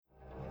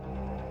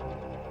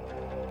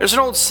There's an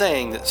old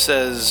saying that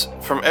says,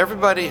 from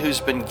everybody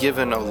who's been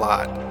given a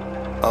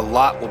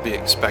lot will be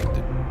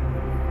expected.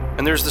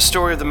 And there's the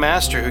story of the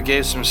master who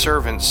gave some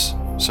servants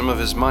some of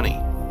his money.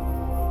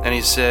 And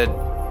he said,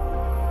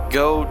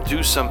 go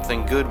do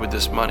something good with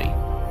this money.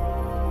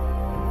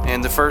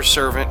 And the first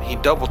servant, he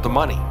doubled the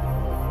money.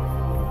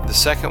 The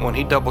second one,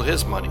 he doubled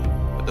his money.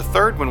 But the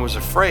third one was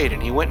afraid,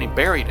 and he went and he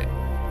buried it.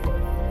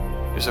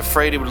 He was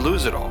afraid he would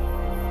lose it all.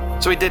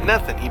 So he did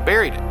nothing. He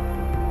buried it.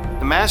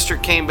 The master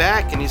came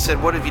back and he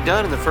said, what have you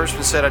done? And the first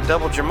one said, I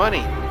doubled your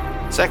money.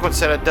 The second one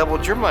said, I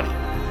doubled your money.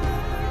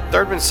 The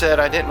third one said,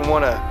 I didn't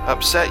want to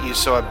upset you,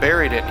 so I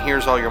buried it, and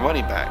here's all your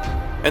money back.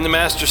 And the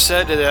master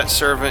said to that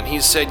servant, he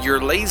said, you're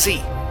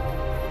lazy.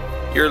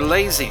 You're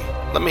lazy.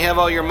 Let me have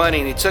all your money.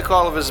 And he took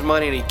all of his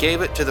money and he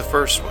gave it to the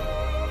first one.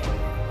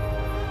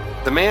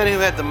 The man who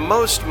had the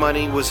most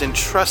money was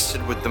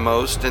entrusted with the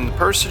most, and the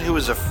person who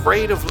was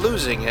afraid of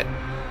losing it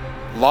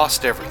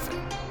lost everything.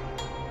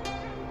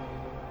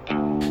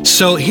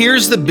 So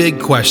here's the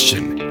big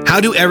question. How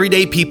do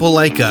everyday people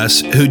like us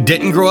who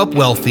didn't grow up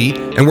wealthy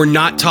and were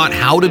not taught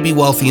how to be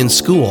wealthy in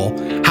school,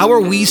 how are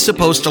we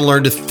supposed to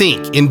learn to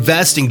think,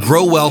 invest, and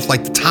grow wealth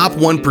like the top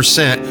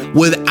 1%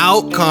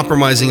 without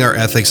compromising our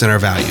ethics and our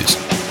values?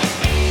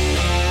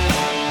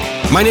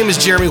 My name is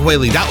Jeremy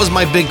Whaley. That was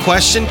my big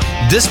question.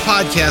 This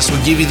podcast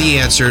will give you the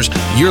answers.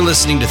 You're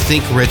listening to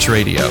Think Rich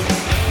Radio.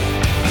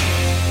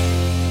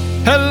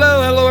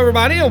 Hello,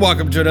 everybody, and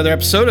welcome to another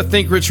episode of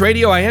Think Rich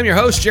Radio. I am your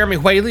host, Jeremy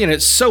Whaley, and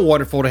it's so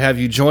wonderful to have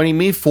you joining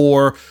me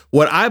for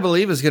what I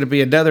believe is going to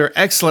be another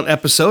excellent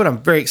episode.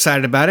 I'm very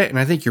excited about it, and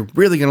I think you're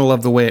really going to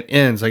love the way it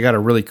ends. I got a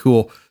really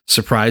cool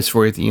surprise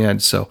for you at the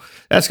end, so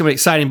that's going to be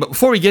exciting. But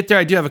before we get there,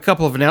 I do have a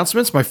couple of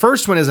announcements. My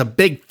first one is a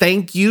big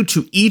thank you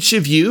to each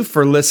of you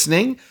for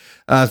listening.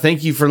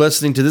 Thank you for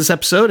listening to this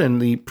episode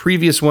and the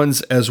previous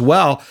ones as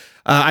well.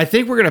 I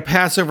think we're going to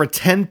pass over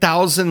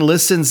 10,000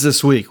 listens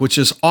this week, which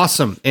is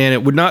awesome. And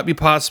it would not be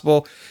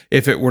possible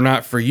if it were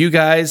not for you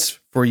guys,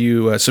 for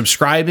you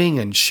subscribing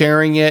and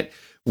sharing it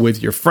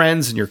with your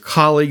friends and your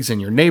colleagues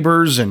and your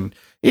neighbors and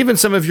even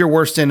some of your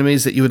worst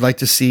enemies that you would like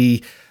to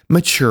see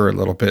mature a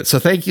little bit. So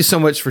thank you so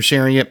much for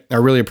sharing it. I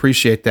really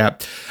appreciate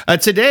that.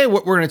 Today,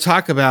 what we're going to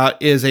talk about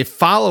is a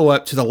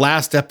follow-up to the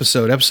last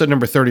episode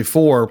number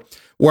 34,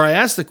 where I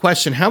asked the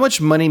question, how much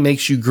money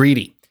makes you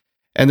greedy?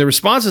 And the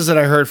responses that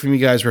I heard from you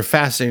guys were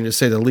fascinating, to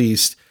say the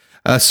least.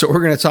 So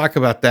we're going to talk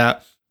about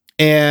that.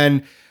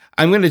 And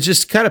I'm going to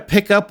just kind of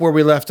pick up where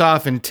we left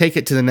off and take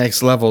it to the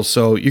next level.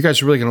 So you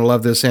guys are really going to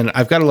love this. And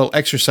I've got a little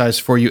exercise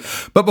for you.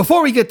 But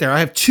before we get there, I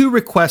have two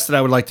requests that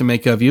I would like to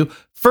make of you.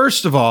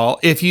 First of all,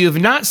 if you have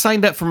not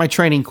signed up for my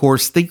training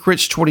course, Think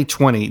Rich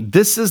 2020,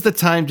 this is the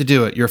time to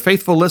do it. You're a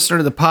faithful listener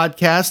to the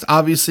podcast,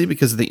 obviously,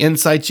 because of the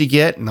insights you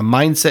get and the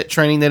mindset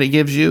training that it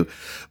gives you.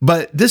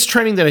 But this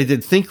training that I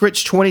did, Think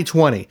Rich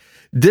 2020,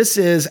 this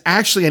is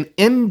actually an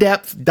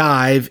in-depth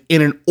dive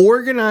in an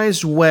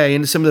organized way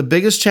into some of the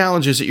biggest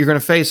challenges that you're going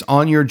to face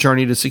on your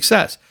journey to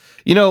success.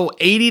 You know,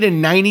 80 to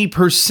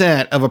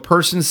 90% of a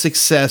person's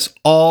success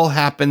all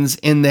happens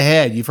in the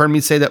head. You've heard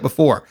me say that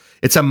before.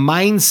 It's a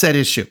mindset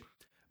issue.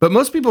 But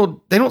most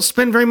people, they don't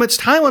spend very much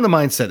time on the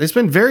mindset. They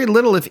spend very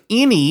little, if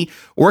any,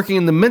 working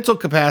in the mental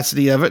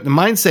capacity of it, the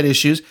mindset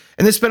issues,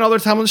 and they spend all their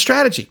time on the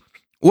strategy.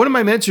 One of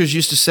my mentors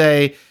used to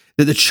say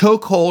that the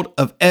chokehold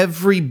of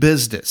every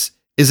business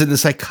is in the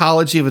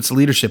psychology of its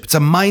leadership. It's a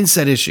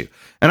mindset issue.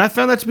 And I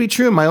found that to be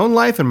true in my own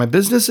life and my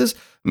businesses.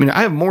 I mean,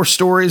 I have more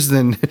stories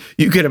than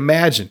you could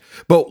imagine.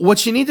 But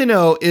what you need to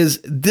know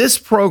is this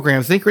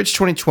program, Think Rich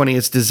 2020,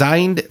 is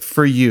designed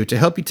for you to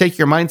help you take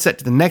your mindset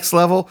to the next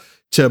level,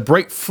 to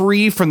break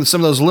free from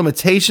some of those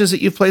limitations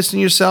that you've placed on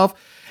yourself.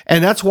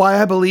 And that's why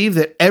I believe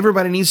that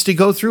everybody needs to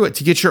go through it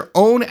to get your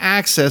own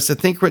access to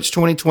Think Rich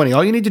 2020.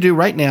 All you need to do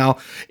right now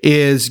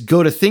is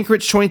go to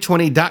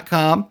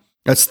thinkrich2020.com.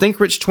 That's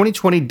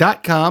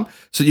thinkrich2020.com,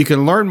 so you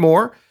can learn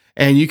more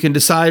and you can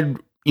decide,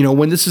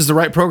 when this is the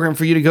right program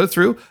for you to go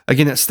through.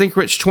 Again, that's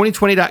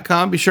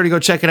thinkrich2020.com. Be sure to go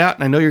check it out,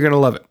 and I know you're going to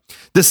love it.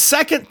 The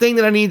second thing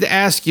that I need to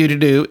ask you to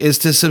do is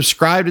to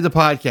subscribe to the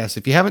podcast.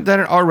 If you haven't done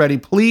it already,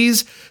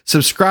 please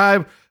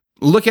subscribe.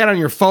 Look at it on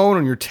your phone,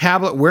 on your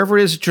tablet, wherever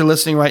it is that you're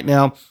listening right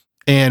now,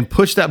 and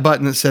push that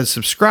button that says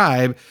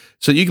subscribe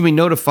so you can be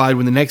notified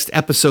when the next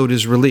episode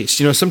is released.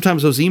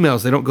 Sometimes those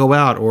emails, they don't go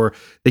out or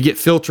they get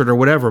filtered or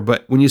whatever,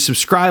 but when you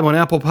subscribe on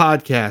Apple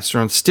Podcasts or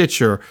on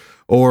Stitcher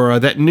or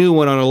that new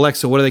one on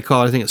Alexa, what do they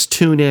call it? I think it's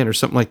TuneIn or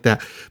something like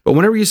that. But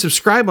whenever you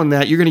subscribe on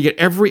that, you're going to get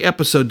every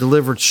episode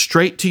delivered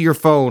straight to your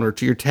phone or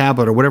to your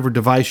tablet or whatever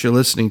device you're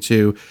listening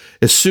to.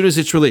 As soon as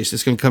it's released,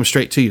 it's going to come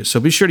straight to you. So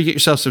be sure to get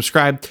yourself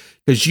subscribed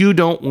because you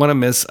don't want to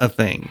miss a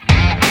thing.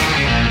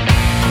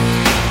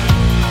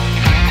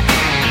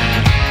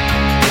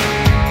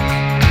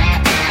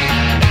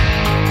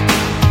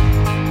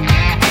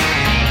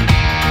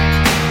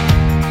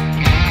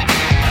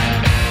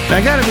 Now,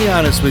 I got to be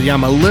honest with you,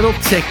 I'm a little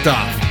ticked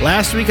off.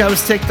 Last week I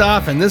was ticked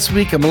off, and this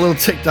week I'm a little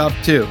ticked off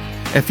too.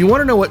 If you want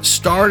to know what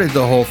started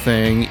the whole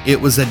thing, it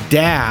was a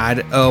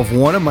dad of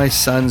one of my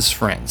son's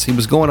friends. He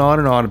was going on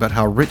and on about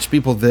how rich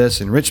people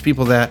this and rich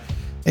people that.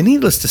 And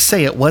needless to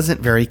say, it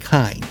wasn't very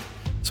kind.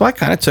 So I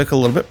kind of took a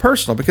little bit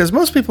personal because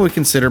most people would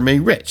consider me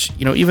rich.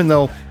 Even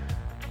though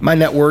my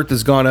net worth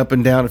has gone up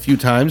and down a few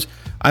times,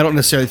 I don't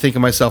necessarily think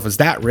of myself as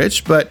that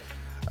rich, but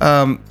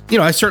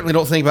I certainly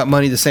don't think about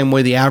money the same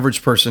way the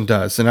average person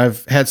does. And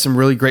I've had some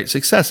really great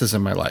successes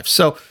in my life.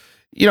 So,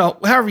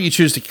 however you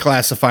choose to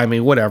classify me,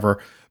 whatever.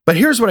 But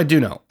here's what I do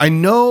know. I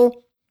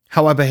know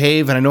how I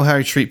behave and I know how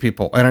I treat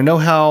people. And I know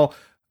how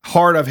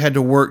hard I've had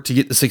to work to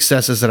get the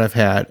successes that I've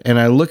had. And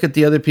I look at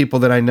the other people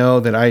that I know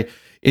that I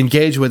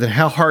engage with and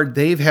how hard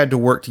they've had to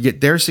work to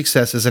get their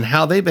successes and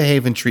how they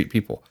behave and treat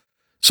people.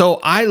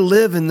 So I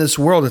live in this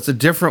world. It's a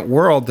different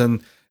world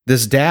than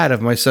this dad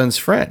of my son's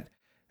friend.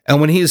 And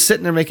when he was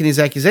sitting there making these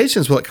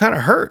accusations, well, it kind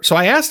of hurt. So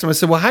I asked him, I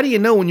said, well, how do you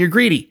know when you're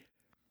greedy?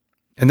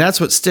 And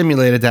that's what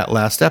stimulated that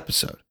last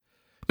episode.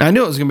 Now, I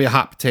knew it was going to be a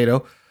hot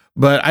potato,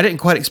 but I didn't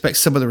quite expect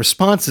some of the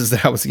responses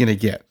that I was going to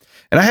get.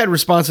 And I had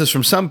responses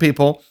from some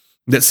people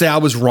that say I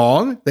was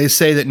wrong. They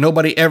say that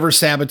nobody ever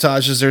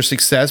sabotages their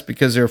success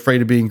because they're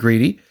afraid of being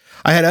greedy.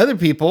 I had other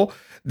people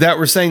that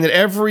were saying that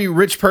every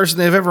rich person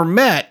they've ever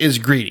met is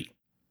greedy.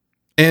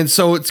 And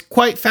so it's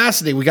quite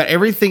fascinating. We got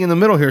everything in the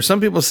middle here. Some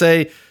people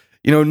say,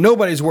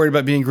 nobody's worried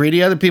about being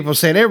greedy. Other people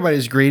saying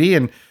everybody's greedy.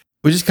 And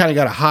we just kind of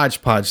got a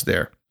hodgepodge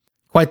there.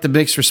 Quite the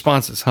mixed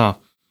responses, huh?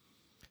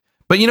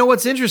 But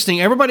what's interesting?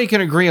 Everybody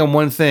can agree on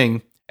one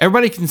thing.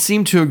 Everybody can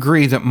seem to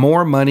agree that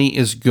more money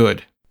is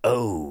good.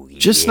 Oh, yeah.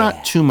 Just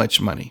not too much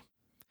money.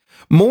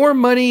 More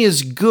money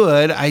is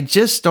good. I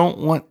just don't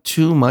want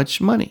too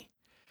much money.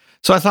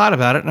 So I thought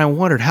about it and I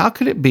wondered, how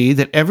could it be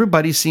that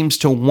everybody seems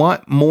to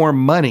want more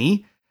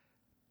money,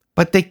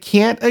 but they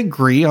can't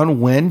agree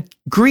on when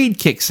greed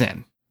kicks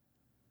in?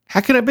 How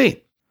can it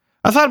be?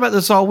 I thought about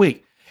this all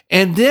week.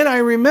 And then I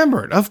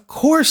remembered, of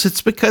course,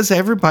 it's because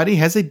everybody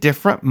has a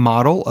different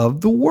model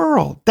of the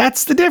world.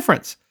 That's the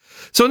difference.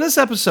 So in this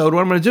episode,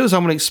 what I'm going to do is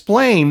I'm going to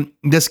explain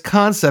this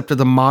concept of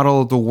the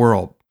model of the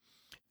world.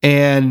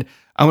 And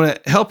I'm going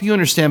to help you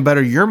understand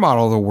better your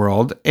model of the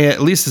world,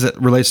 at least as it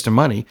relates to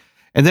money.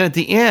 And then at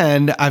the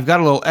end, I've got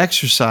a little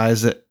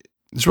exercise that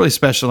is really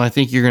special. And I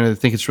think you're going to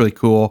think it's really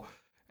cool.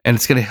 And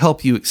it's going to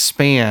help you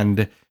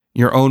expand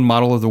your own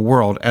model of the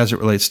world as it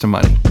relates to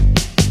money.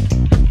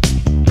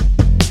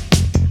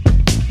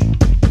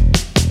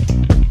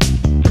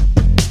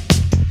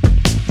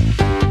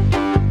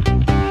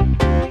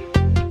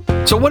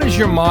 So what is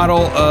your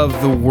model of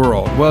the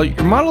world? Well,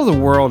 your model of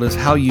the world is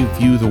how you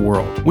view the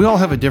world. We all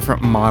have a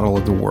different model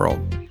of the world.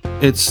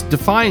 It's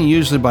defined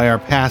usually by our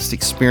past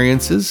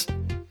experiences,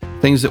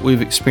 things that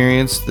we've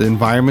experienced, the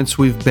environments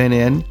we've been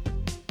in.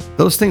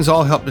 Those things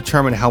all help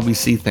determine how we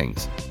see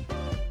things.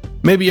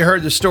 Maybe you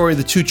heard the story of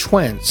the two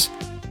twins,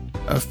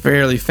 a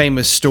fairly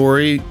famous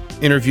story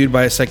interviewed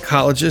by a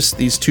psychologist.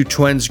 These two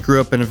twins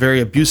grew up in a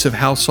very abusive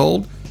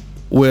household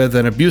with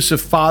an abusive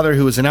father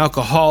who was an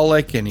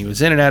alcoholic, and he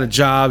was in and out of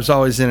jobs,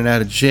 always in and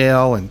out of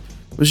jail, and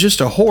was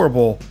just a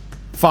horrible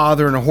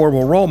father and a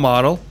horrible role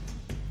model.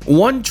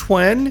 One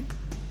twin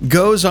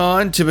goes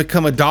on to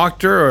become a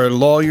doctor or a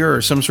lawyer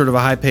or some sort of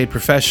a high-paid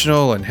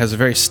professional and has a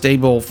very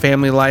stable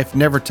family life,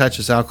 never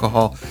touches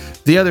alcohol.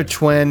 The other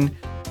twin,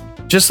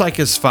 just like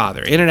his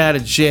father, in and out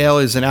of jail,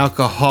 is an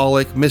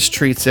alcoholic,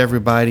 mistreats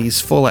everybody,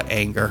 he's full of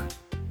anger.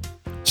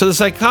 So the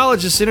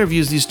psychologist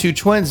interviews these two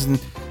twins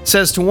and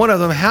says to one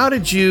of them, how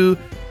did you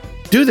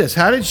do this?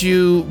 How did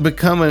you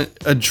become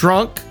a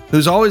drunk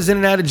who's always in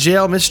and out of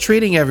jail,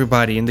 mistreating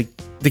everybody? And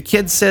the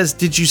kid says,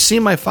 did you see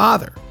my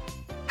father?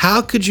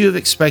 How could you have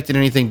expected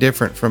anything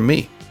different from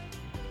me?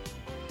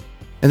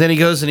 And then he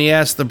goes and he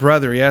asks the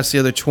brother, he asks the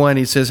other twin,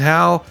 he says,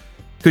 how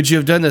could you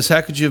have done this?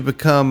 How could you have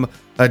become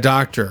a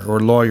doctor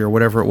or lawyer,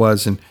 whatever it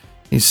was? And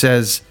he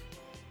says,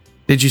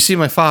 did you see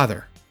my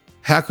father?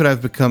 How could I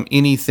have become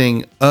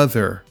anything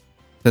other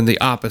than the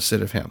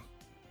opposite of him?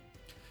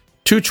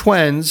 Two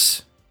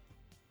twins,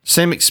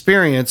 same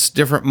experience,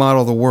 different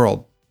model of the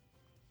world,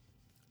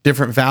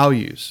 different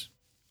values.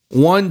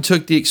 One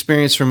took the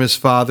experience from his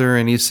father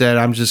and he said,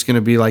 I'm just going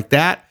to be like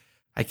that.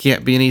 I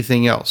can't be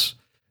anything else.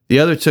 The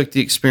other took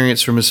the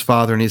experience from his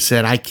father and he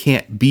said, I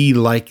can't be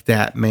like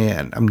that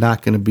man. I'm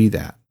not going to be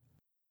that.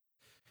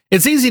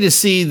 It's easy to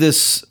see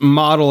this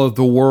model of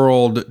the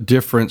world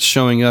difference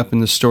showing up in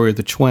the story of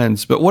the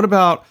twins, but what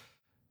about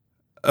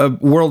a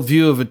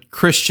worldview of a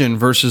Christian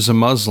versus a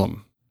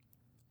Muslim?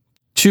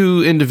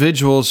 Two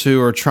individuals who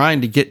are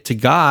trying to get to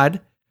God,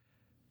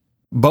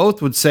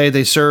 both would say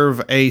they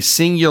serve a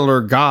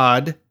singular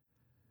God,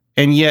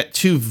 and yet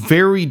two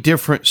very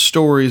different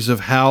stories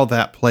of how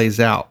that plays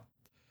out.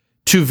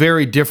 Two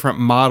very different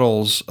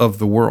models of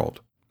the world.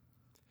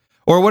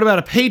 Or what about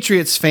a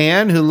Patriots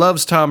fan who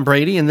loves Tom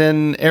Brady, and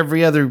then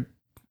every other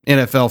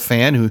NFL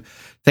fan who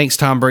thinks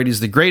Tom Brady's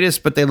the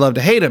greatest, but they love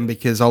to hate him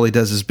because all he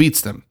does is beats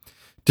them?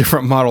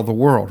 Different model of the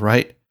world,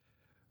 right?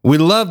 We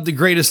love the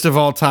greatest of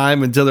all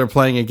time until they're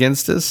playing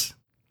against us.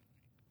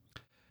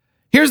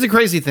 Here's the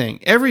crazy thing.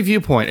 Every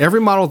viewpoint,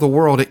 every model of the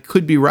world, it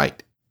could be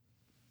right.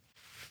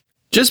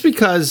 Just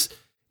because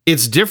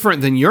it's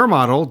different than your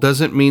model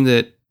doesn't mean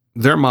that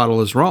their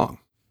model is wrong.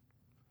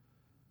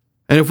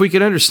 And if we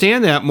can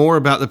understand that more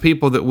about the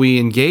people that we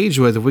engage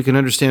with, if we can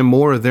understand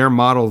more of their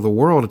model of the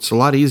world, it's a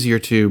lot easier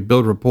to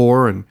build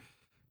rapport and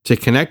to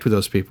connect with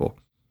those people.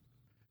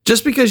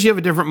 Just because you have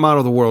a different model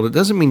of the world, it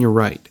doesn't mean you're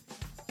right.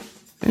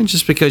 And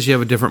just because you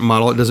have a different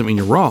model, it doesn't mean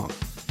you're wrong.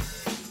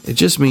 It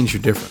just means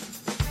you're different.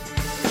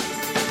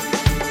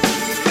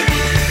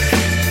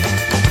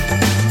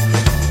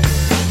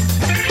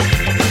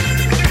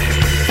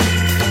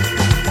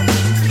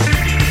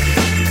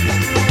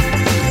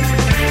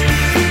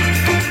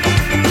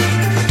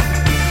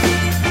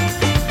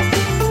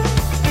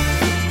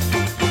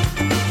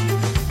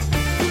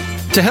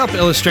 To help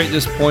illustrate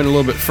this point a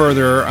little bit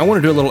further, I want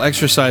to do a little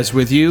exercise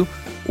with you.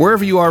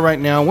 Wherever you are right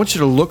now, I want you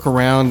to look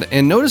around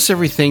and notice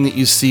everything that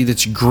you see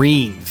that's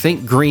green.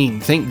 Think green,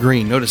 think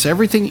green. Notice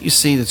everything that you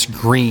see that's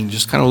green.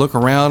 Just kind of look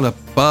around up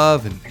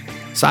above and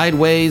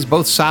sideways,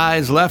 both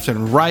sides, left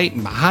and right,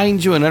 and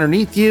behind you and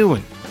underneath you.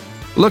 And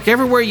look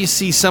everywhere you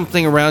see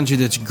something around you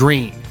that's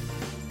green.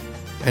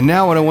 And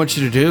now what I want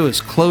you to do is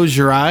close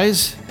your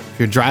eyes. If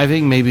you're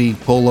driving, maybe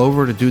pull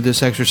over to do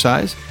this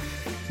exercise.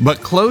 But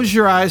close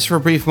your eyes for a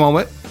brief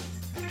moment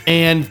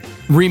and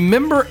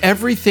remember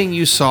everything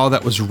you saw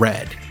that was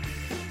red.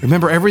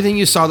 Remember everything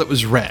you saw that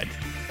was red.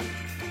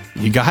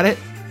 You got it?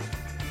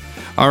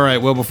 All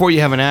right, well, before you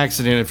have an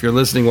accident, if you're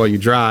listening while you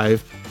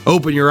drive,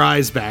 open your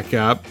eyes back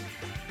up.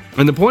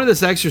 And the point of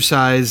this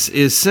exercise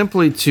is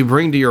simply to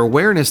bring to your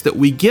awareness that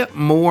we get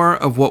more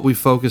of what we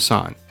focus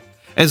on.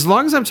 As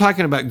long as I'm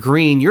talking about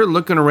green, you're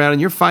looking around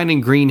and you're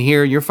finding green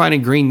here, you're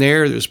finding green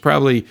there. There's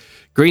probably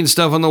green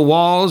stuff on the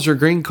walls or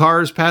green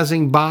cars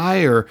passing by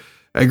or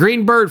a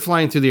green bird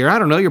flying through the air. I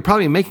don't know. You're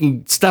probably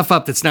making stuff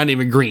up that's not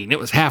even green. It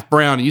was half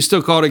brown and you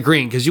still called it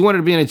green because you wanted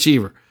to be an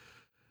achiever.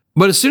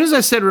 But as soon as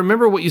I said,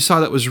 remember what you saw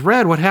that was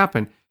red, what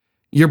happened?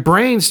 Your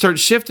brain starts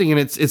shifting and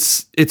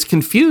it's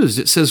confused.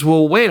 It says,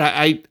 well, wait,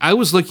 I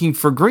was looking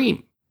for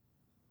green.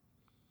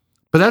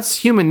 But that's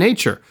human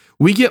nature.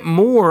 We get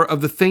more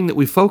of the thing that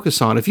we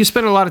focus on. If you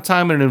spend a lot of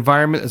time in an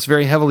environment that's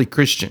very heavily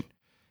Christian,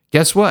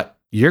 guess what?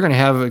 You're going to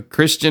have a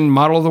Christian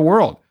model of the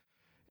world.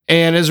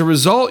 And as a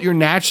result, you're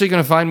naturally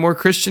going to find more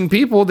Christian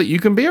people that you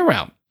can be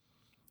around.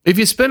 If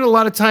you spend a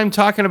lot of time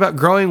talking about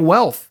growing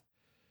wealth,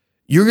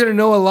 you're going to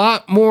know a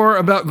lot more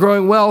about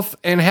growing wealth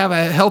and have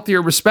a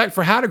healthier respect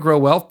for how to grow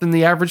wealth than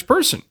the average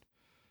person.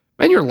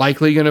 And you're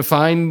likely going to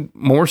find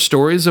more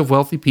stories of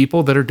wealthy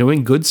people that are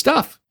doing good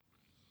stuff.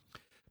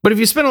 But if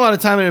you spend a lot of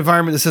time in an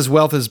environment that says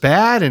wealth is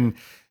bad and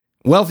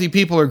wealthy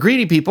people are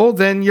greedy people,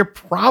 then you're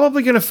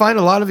probably going to find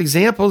a lot of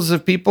examples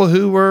of people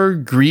who are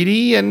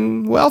greedy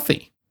and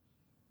wealthy.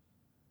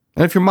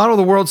 And if your model of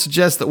the world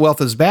suggests that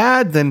wealth is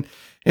bad, then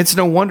it's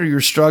no wonder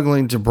you're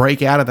struggling to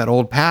break out of that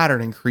old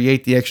pattern and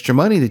create the extra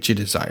money that you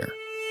desire.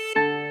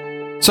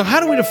 So how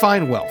do we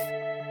define wealth?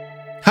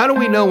 How do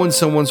we know when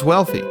someone's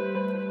wealthy?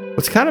 Well,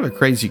 it's kind of a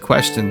crazy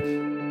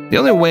question. The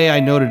only way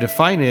I know to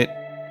define it,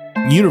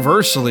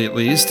 universally at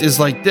least, is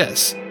like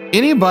this.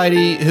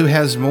 Anybody who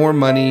has more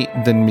money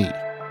than me.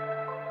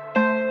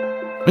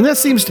 And that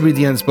seems to be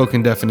the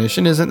unspoken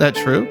definition, isn't that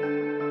true?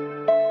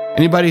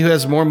 Anybody who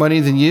has more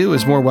money than you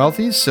is more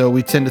wealthy, so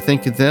we tend to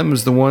think of them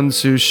as the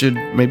ones who should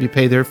maybe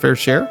pay their fair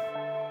share.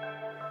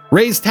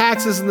 Raise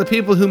taxes on the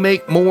people who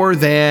make more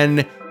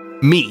than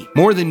me.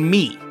 More than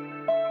me.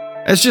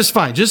 That's just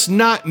fine, just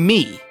not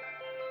me.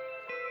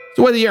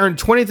 So whether you earn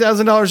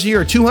 $20,000 a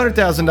year or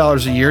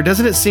 $200,000 a year,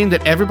 doesn't it seem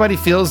that everybody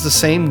feels the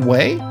same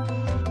way?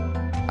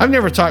 I've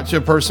never talked to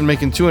a person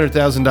making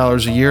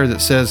 $200,000 a year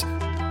that says,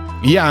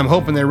 yeah, I'm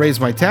hoping they raise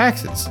my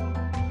taxes.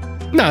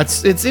 No,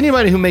 it's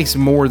anybody who makes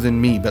more than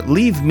me, but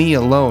leave me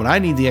alone. I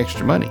need the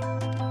extra money.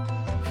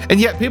 And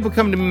yet people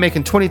come to me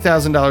making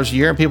 $20,000 a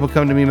year and people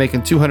come to me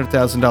making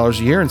 $200,000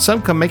 a year and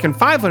some come making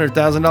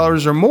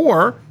 $500,000 or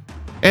more.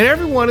 And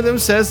every one of them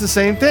says the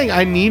same thing.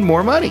 I need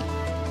more money.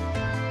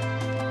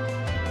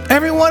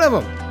 Every one of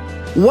them.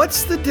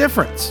 What's the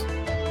difference?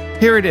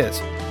 Here it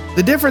is.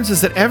 The difference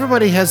is that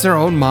everybody has their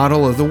own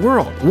model of the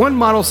world. One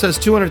model says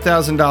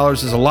 $200,000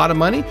 is a lot of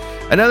money.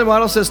 Another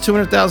model says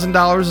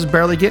 $200,000 is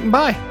barely getting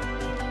by.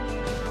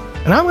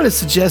 And I'm going to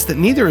suggest that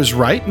neither is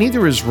right,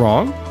 neither is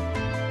wrong.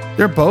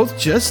 They're both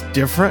just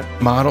different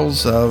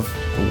models of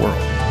the world.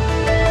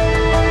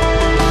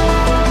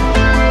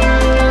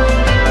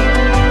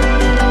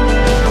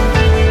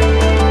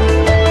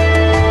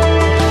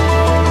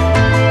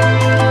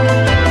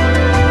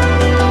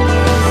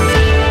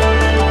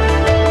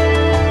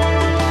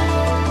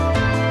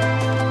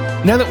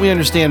 Now that we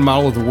understand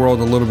model of the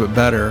world a little bit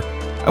better,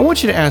 I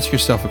want you to ask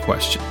yourself a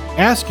question.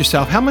 Ask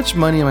yourself, how much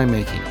money am I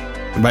making?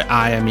 And by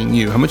I mean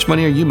you. How much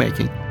money are you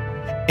making?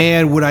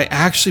 And would I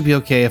actually be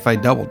okay if I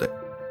doubled it?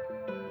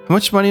 How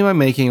much money am I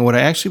making? And would I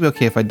actually be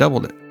okay if I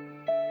doubled it?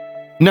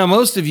 Now,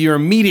 most of you are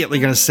immediately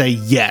going to say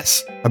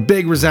yes. A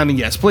big resounding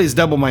yes. Please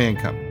double my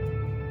income.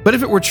 But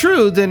if it were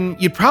true, then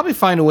you'd probably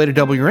find a way to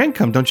double your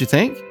income, don't you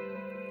think?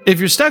 If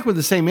you're stuck with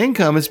the same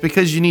income, it's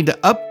because you need to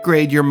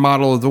upgrade your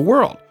model of the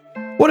world.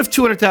 What if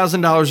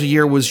 $200,000 a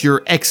year was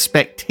your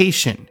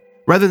expectation?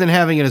 Rather than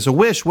having it as a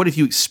wish, what if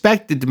you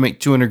expected to make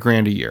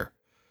 $200,000 a year?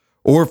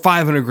 or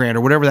 500 grand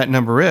or whatever that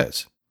number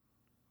is.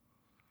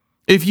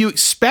 If you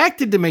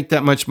expected to make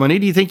that much money,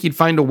 do you think you'd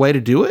find a way to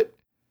do it?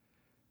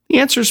 The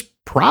answer is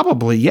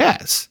probably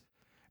yes.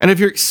 And if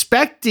you're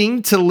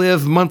expecting to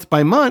live month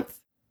by month,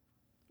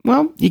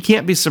 well, you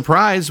can't be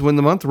surprised when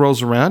the month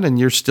rolls around and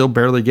you're still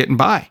barely getting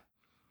by.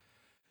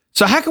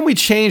 So how can we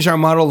change our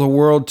model of the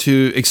world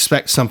to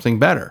expect something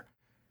better?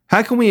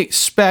 How can we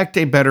expect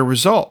a better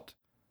result?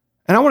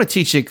 And I want to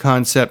teach you a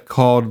concept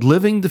called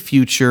living the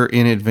future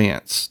in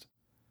advance.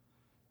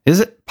 Is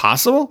it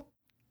possible?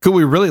 Could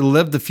we really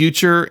live the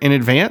future in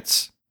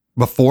advance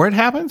before it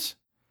happens?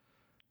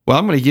 Well,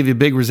 I'm going to give you a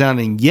big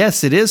resounding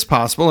yes, it is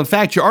possible. In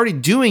fact, you're already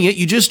doing it.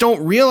 You just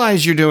don't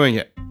realize you're doing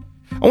it.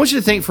 I want you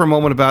to think for a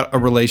moment about a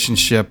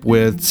relationship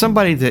with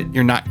somebody that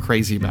you're not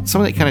crazy about,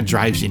 someone that kind of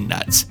drives you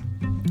nuts.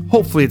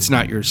 Hopefully it's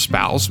not your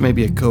spouse,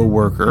 maybe a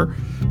coworker,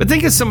 but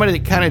think of somebody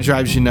that kind of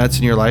drives you nuts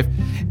in your life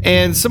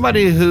and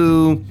somebody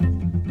who,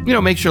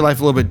 makes your life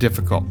a little bit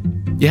difficult.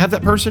 You have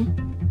that person?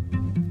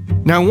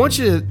 Now I want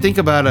you to think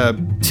about a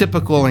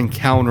typical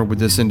encounter with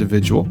this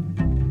individual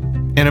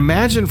and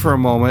imagine for a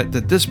moment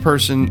that this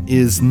person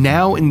is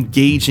now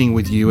engaging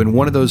with you in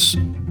one of those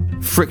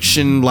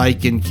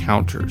friction-like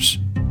encounters,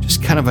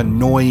 just kind of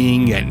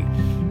annoying,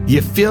 and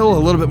you feel a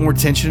little bit more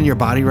tension in your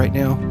body right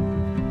now.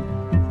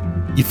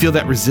 You feel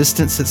that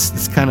resistance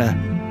that's kind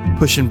of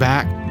pushing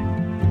back.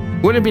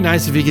 Wouldn't it be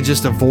nice if you could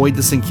just avoid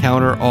this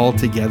encounter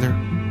altogether?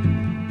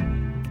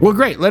 Well,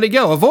 great. Let it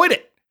go. Avoid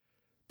it.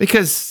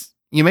 Because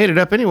you made it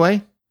up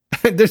anyway.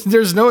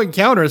 There's no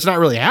encounter. It's not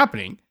really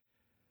happening.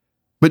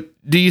 But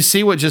do you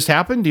see what just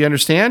happened? Do you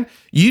understand?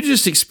 You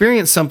just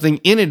experienced something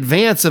in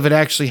advance of it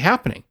actually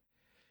happening.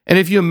 And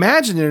if you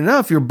imagine it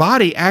enough, your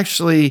body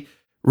actually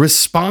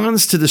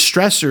responds to the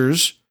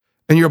stressors,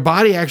 and your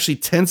body actually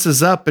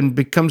tenses up and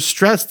becomes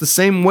stressed the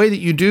same way that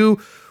you do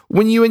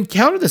when you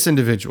encounter this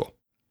individual.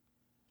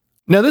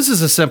 Now, this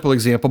is a simple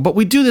example, but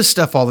we do this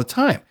stuff all the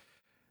time.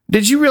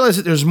 Did you realize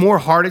that there's more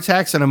heart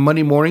attacks on a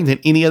Monday morning than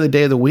any other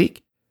day of the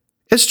week?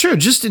 It's true.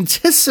 Just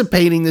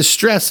anticipating the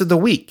stress of the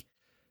week,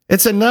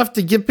 it's enough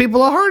to give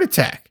people a heart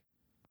attack.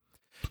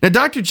 Now,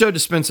 Dr. Joe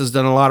Dispenza has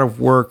done a lot of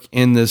work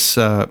in this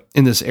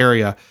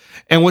area.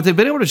 And what they've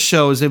been able to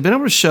show is they've been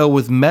able to show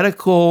with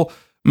medical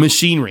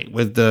machinery,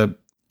 with the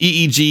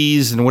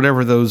EEGs and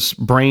whatever those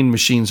brain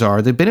machines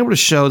are, they've been able to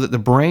show that the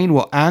brain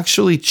will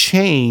actually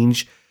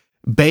change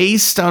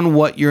based on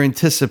what you're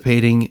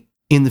anticipating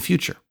in the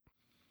future.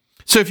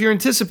 So if you're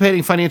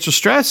anticipating financial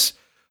stress,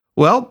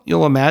 well,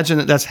 you'll imagine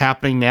that that's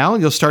happening now.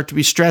 You'll start to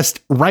be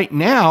stressed right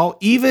now,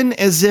 even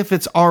as if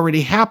it's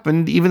already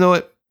happened, even though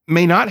it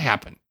may not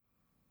happen.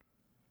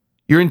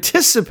 You're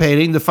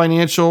anticipating the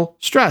financial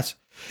stress.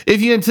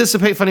 If you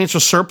anticipate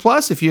financial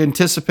surplus, if you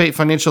anticipate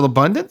financial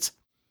abundance,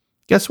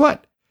 guess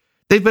what?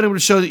 They've been able to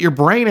show that your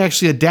brain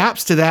actually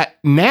adapts to that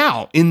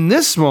now, in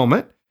this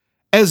moment,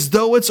 as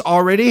though it's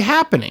already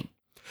happening.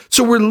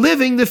 So we're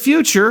living the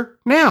future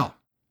now.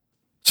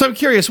 So I'm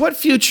curious, what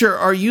future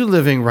are you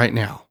living right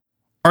now?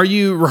 Are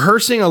you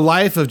rehearsing a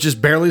life of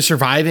just barely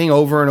surviving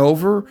over and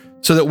over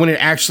so that when it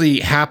actually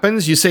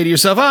happens, you say to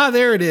yourself,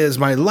 there it is,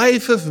 my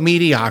life of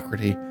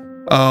mediocrity.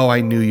 Oh,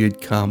 I knew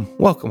you'd come.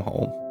 Welcome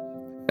home.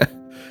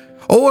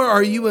 Or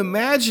are you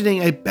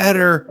imagining a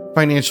better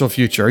financial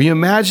future? Are you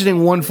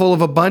imagining one full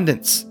of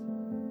abundance?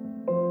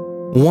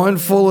 One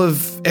full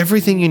of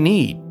everything you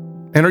need?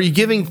 And are you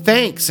giving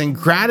thanks and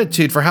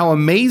gratitude for how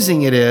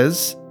amazing it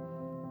is,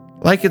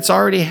 like it's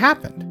already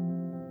happened?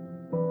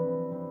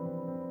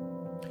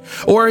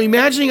 Or are you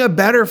imagining a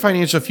better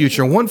financial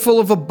future, one full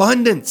of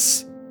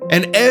abundance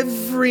and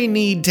every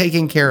need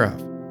taken care of?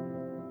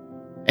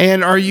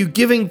 And are you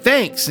giving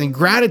thanks and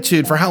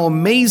gratitude for how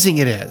amazing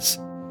it is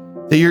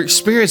that you're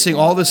experiencing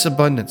all this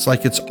abundance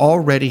like it's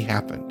already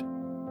happened?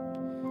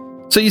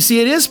 So you see,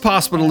 it is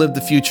possible to live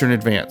the future in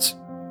advance.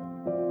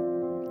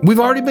 We've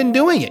already been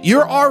doing it.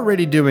 You're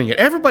already doing it.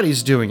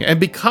 Everybody's doing it. And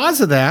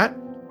because of that,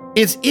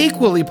 it's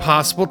equally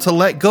possible to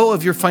let go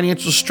of your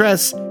financial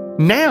stress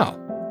now.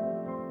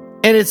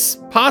 And it's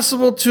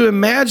possible to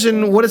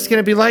imagine what it's going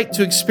to be like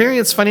to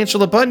experience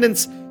financial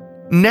abundance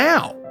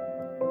now.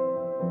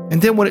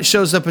 And then when it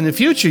shows up in the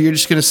future, you're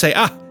just going to say,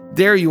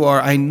 there you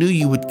are. I knew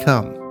you would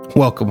come.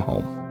 Welcome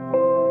home.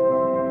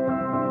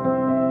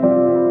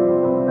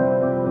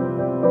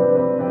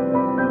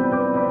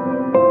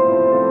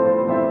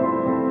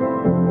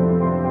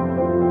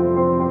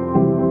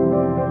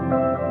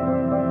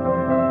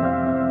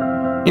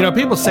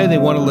 People say they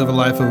want to live a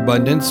life of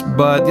abundance,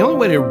 but the only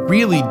way to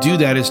really do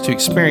that is to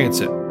experience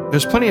it.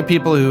 There's plenty of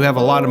people who have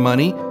a lot of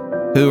money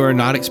who are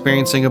not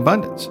experiencing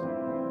abundance.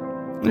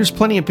 There's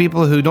plenty of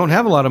people who don't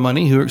have a lot of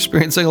money who are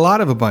experiencing a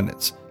lot of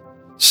abundance.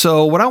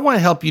 So what I want to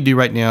help you do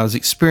right now is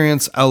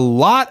experience a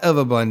lot of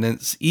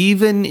abundance,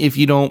 even if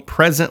you don't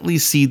presently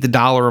see the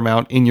dollar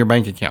amount in your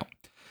bank account.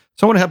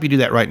 So I want to help you do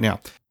that right now.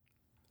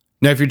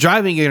 Now, if you're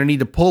driving, you're going to need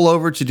to pull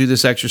over to do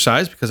this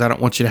exercise because I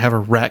don't want you to have a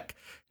wreck.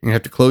 You're going to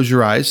have to close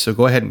your eyes. So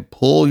go ahead and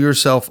pull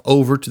yourself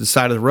over to the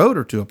side of the road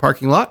or to a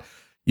parking lot.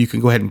 You can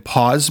go ahead and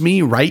pause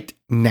me right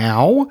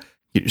now.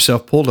 Get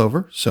yourself pulled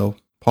over. So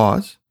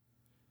pause.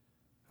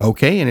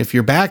 Okay, and if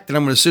you're back, then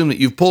I'm going to assume that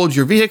you've pulled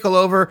your vehicle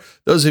over.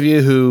 Those of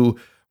you who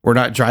were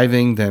not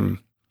driving, then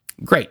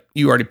great,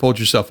 you already pulled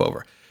yourself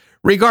over.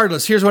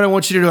 Regardless, here's what I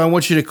want you to do. I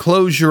want you to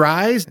close your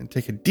eyes and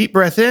take a deep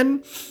breath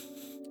in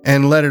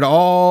and let it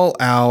all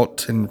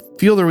out and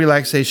feel the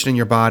relaxation in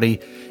your body.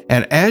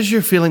 And as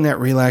you're feeling that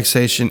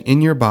relaxation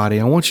in your body,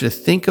 I want you to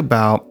think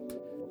about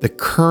the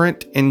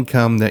current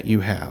income that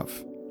you have.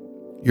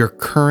 Your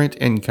current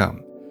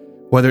income,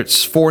 whether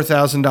it's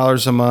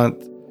 $4,000 a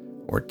month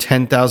or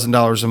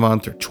 $10,000 a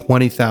month or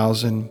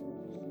 $20,000,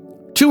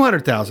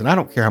 $200,000, I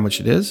don't care how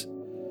much it is.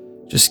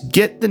 Just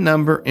get the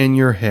number in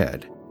your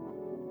head.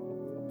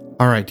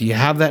 All right, do you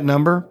have that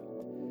number?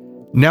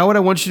 Now what I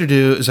want you to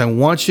do is I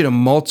want you to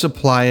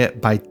multiply it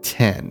by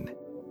 10.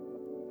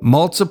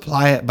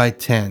 Multiply it by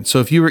 10. So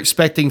if you were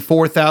expecting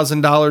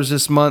 $4,000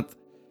 this month,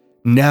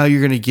 now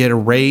you're going to get a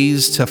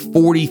raise to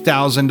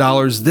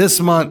 $40,000 this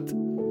month.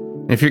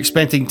 And if you're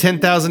expecting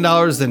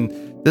 $10,000,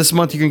 then this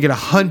month you're going to get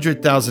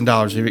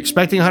 $100,000. If you're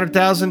expecting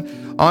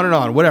 $100,000, on and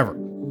on, whatever.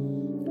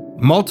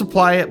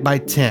 Multiply it by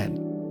 10.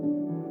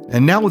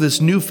 And now with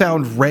this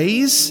newfound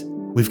raise,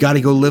 we've got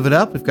to go live it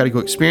up. We've got to go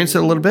experience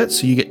it a little bit.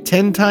 So you get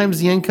 10 times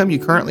the income you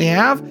currently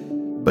have,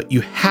 but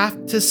you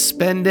have to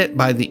spend it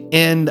by the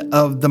end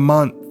of the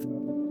month.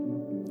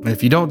 And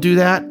if you don't do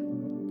that,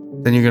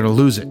 then you're going to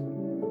lose it.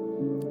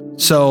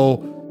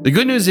 So the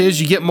good news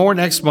is you get more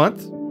next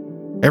month.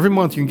 Every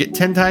month you can get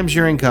 10 times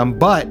your income,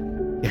 but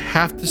you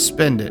have to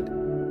spend it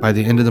by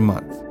the end of the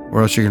month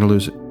or else you're going to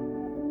lose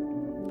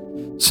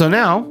it. So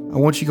now I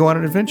want you to go on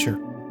an adventure.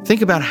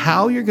 Think about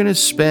how you're going to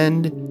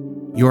spend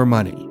your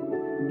money.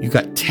 You've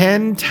got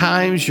 10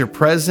 times your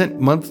present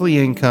monthly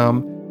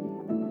income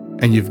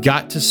and you've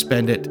got to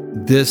spend it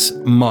this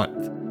month.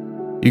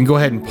 You can go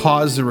ahead and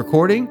pause the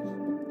recording,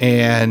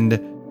 and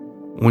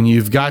when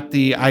you've got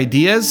the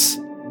ideas,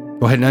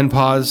 go ahead and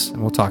unpause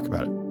and we'll talk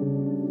about it.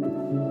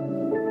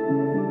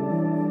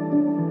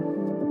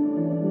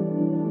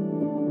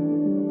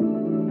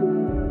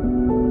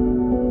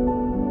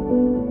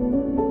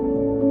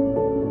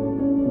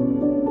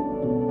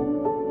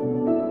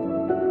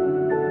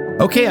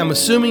 Okay, I'm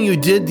assuming you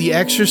did the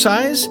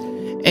exercise,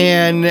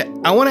 and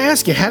I want to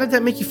ask you, how did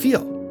that make you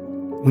feel?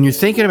 When you're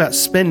thinking about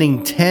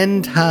spending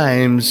 10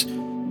 times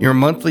your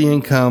monthly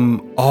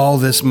income all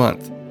this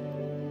month,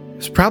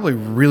 it's probably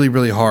really,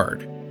 really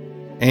hard.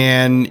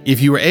 And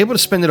if you were able to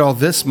spend it all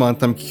this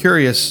month, I'm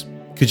curious,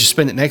 could you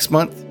spend it next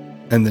month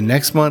and the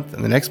next month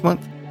and the next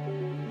month?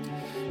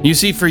 You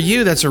see, for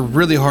you, that's a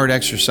really hard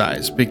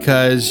exercise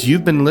because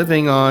you've been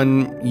living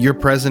on your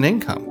present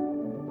income.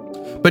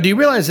 But do you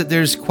realize that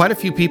there's quite a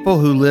few people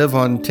who live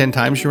on 10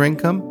 times your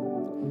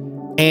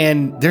income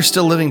and they're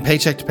still living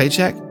paycheck to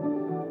paycheck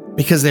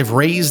because they've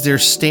raised their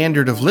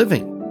standard of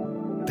living?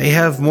 They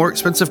have more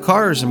expensive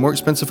cars and more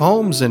expensive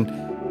homes, and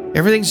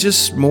everything's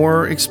just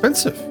more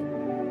expensive.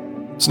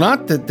 It's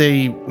not that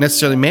they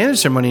necessarily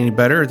manage their money any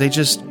better. They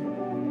just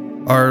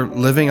are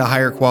living a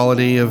higher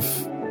quality of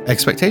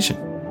expectation.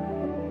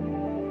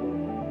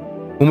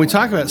 When we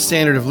talk about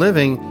standard of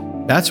living,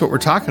 that's what we're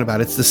talking about.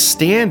 It's the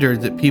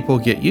standard that people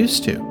get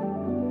used to.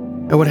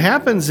 And what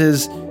happens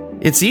is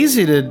it's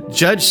easy to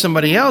judge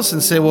somebody else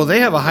and say, well, they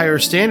have a higher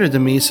standard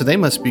than me, so they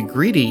must be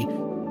greedy.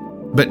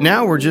 But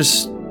now we're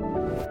just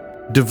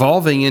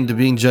devolving into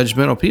being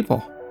judgmental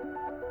people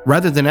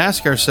rather than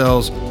ask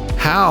ourselves,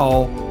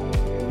 how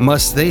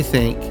must they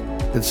think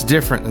that's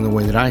different than the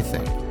way that I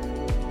think?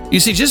 You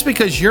see, just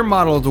because your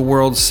model of the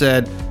world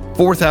said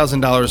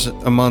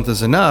 $4,000 a month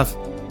is enough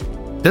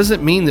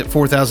doesn't mean that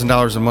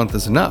 $4,000 a month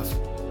is enough.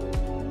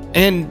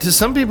 And to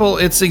some people,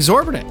 it's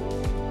exorbitant.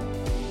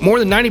 More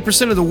than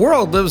 90% of the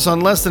world lives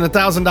on less than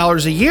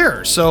 $1,000 a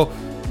year. So,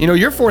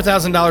 your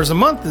 $4,000 a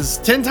month is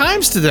 10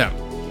 times to them.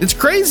 It's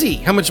crazy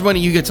how much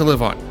money you get to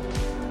live on.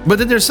 But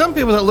then there's some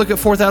people that look at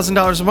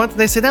 $4,000 a month and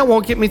they say, that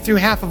won't get me through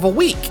half of a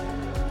week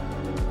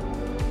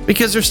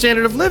because their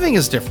standard of living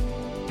is different.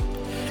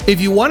 If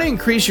you want to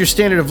increase your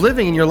standard of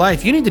living in your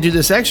life, you need to do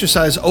this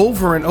exercise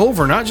over and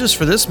over, not just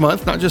for this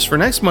month, not just for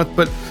next month,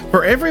 but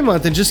for every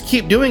month, and just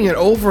keep doing it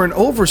over and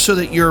over so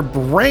that your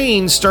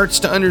brain starts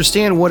to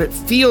understand what it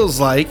feels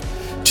like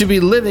to be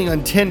living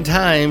on 10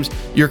 times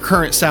your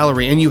current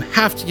salary. And you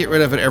have to get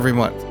rid of it every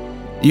month.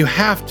 You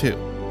have to.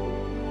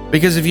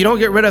 Because if you don't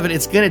get rid of it,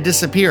 it's going to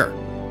disappear.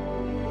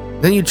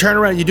 Then you turn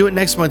around, you do it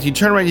next month, you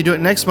turn around, you do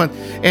it next month.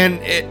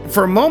 And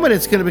for a moment,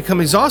 it's going to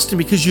become exhausting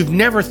because you've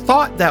never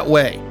thought that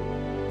way.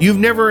 You've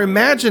never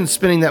imagined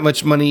spending that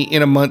much money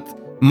in a month,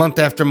 month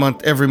after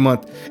month, every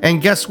month.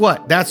 And guess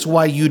what? That's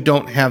why you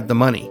don't have the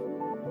money.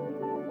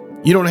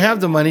 You don't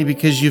have the money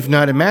because you've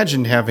not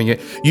imagined having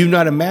it. You've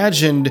not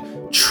imagined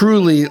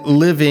truly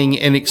living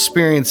and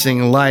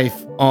experiencing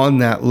life on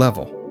that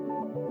level.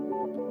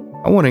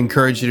 I want to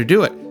encourage you to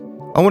do it.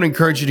 I want to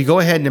encourage you to go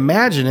ahead and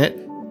imagine it.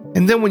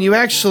 And then when you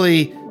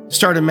actually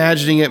start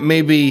imagining it,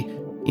 maybe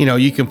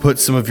you can put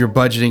some of your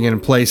budgeting in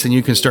place and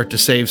you can start to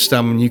save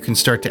some and you can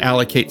start to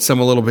allocate some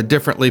a little bit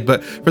differently.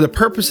 But for the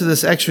purpose of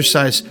this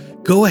exercise,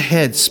 go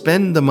ahead,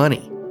 spend the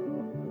money.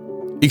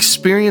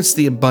 Experience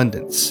the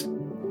abundance.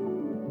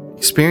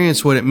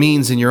 Experience what it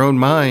means in your own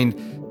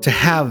mind to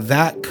have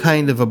that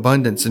kind of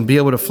abundance and be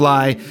able to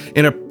fly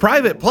in a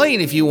private plane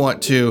if you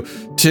want to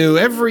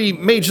every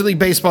Major League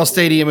Baseball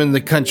stadium in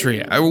the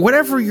country.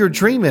 Whatever your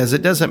dream is,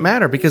 it doesn't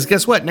matter, because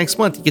guess what? Next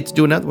month you get to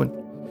do another one.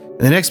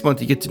 And the next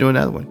month you get to do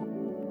another one.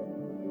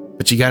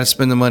 But you got to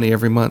spend the money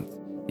every month.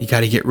 You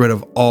got to get rid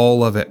of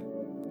all of it.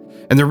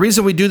 And the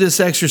reason we do this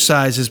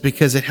exercise is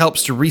because it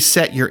helps to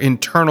reset your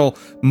internal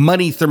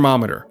money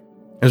thermometer.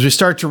 As we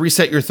start to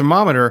reset your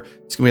thermometer,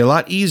 it's going to be a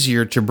lot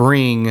easier to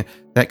bring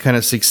that kind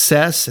of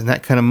success and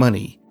that kind of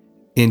money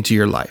into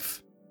your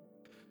life.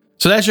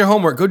 So that's your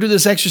homework. Go do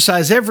this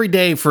exercise every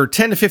day for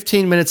 10 to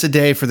 15 minutes a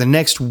day for the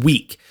next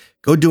week.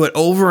 Go do it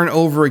over and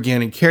over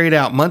again and carry it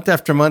out month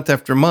after month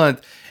after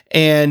month.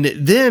 And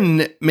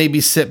then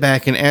maybe sit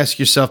back and ask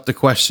yourself the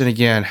question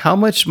again, how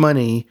much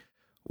money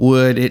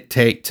would it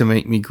take to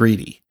make me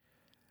greedy?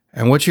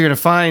 And what you're going to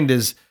find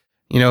is,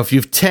 if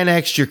you've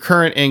 10x your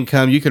current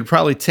income, you could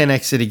probably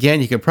 10x it again.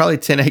 You could probably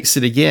 10x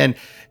it again,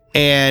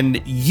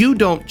 and you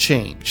don't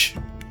change.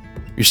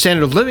 Your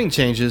standard of living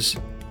changes,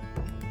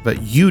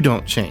 but you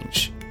don't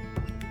change.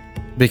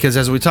 Because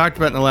as we talked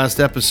about in the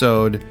last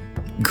episode,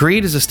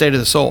 greed is a state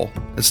of the soul.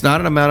 It's not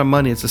an amount of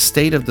money, it's a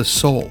state of the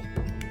soul.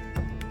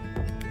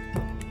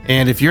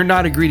 And if you're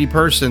not a greedy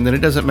person, then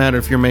it doesn't matter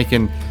if you're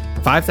making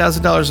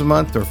 $5,000 a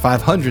month or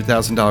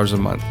 $500,000 a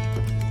month.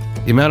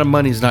 The amount of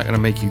money is not going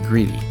to make you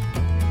greedy.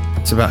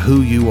 It's about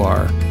who you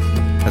are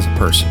as a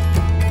person.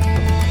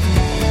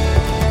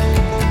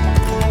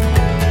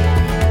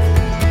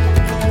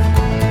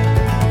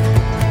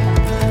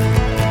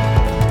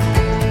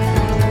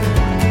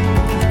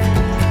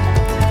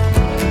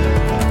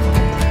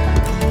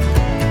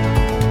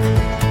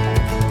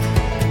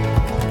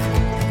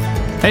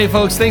 Hey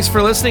folks, thanks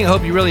for listening. I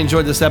hope you really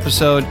enjoyed this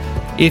episode.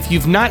 If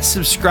you've not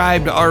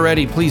subscribed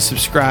already, please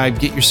subscribe.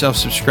 Get yourself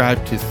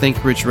subscribed to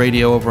Think Rich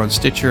Radio over on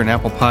Stitcher and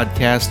Apple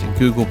Podcast and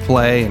Google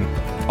Play and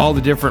all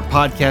the different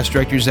podcast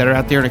directories that are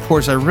out there. And of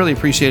course, I really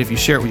appreciate if you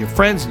share it with your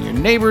friends and your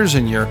neighbors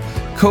and your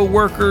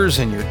co-workers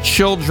and your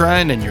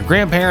children and your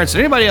grandparents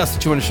and anybody else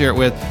that you want to share it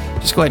with.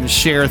 Just go ahead and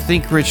share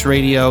Think Rich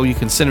Radio. You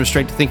can send them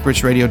straight to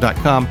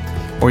thinkrichradio.com,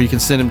 or you can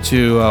send them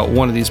to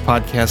one of these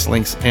podcast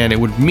links, and it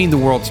would mean the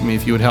world to me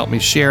if you would help me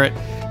share it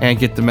and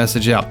get the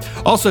message out.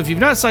 Also, if you've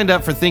not signed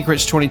up for Think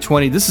Rich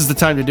 2020, this is the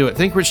time to do it.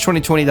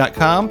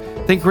 ThinkRich2020.com,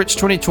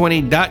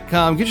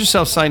 ThinkRich2020.com. Get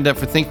yourself signed up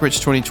for Think Rich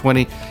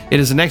 2020. It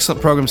is an excellent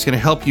program. It's going to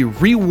help you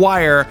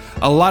rewire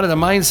a lot of the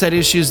mindset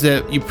issues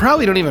that you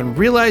probably don't even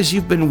realize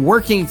you've been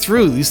working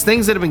through. These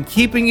things that have been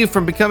keeping you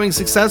from becoming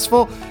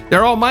successful,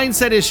 they're all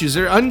mindset issues.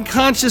 They're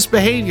unconscious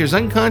behaviors,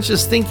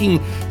 unconscious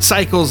thinking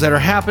cycles that are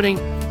happening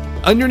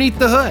underneath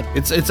the hood.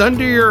 It's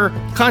under your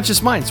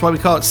conscious mind. That's why we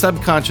call it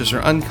subconscious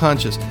or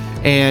unconscious.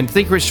 And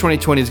Think Rich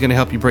 2020 is going to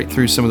help you break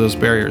through some of those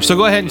barriers. So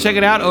go ahead and check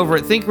it out over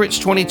at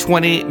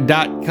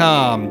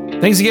thinkrich2020.com.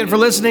 Thanks again for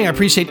listening. I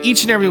appreciate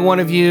each and every one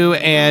of you.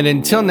 And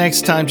until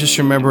next time, just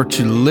remember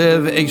to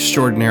live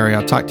extraordinary.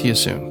 I'll talk to you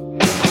soon.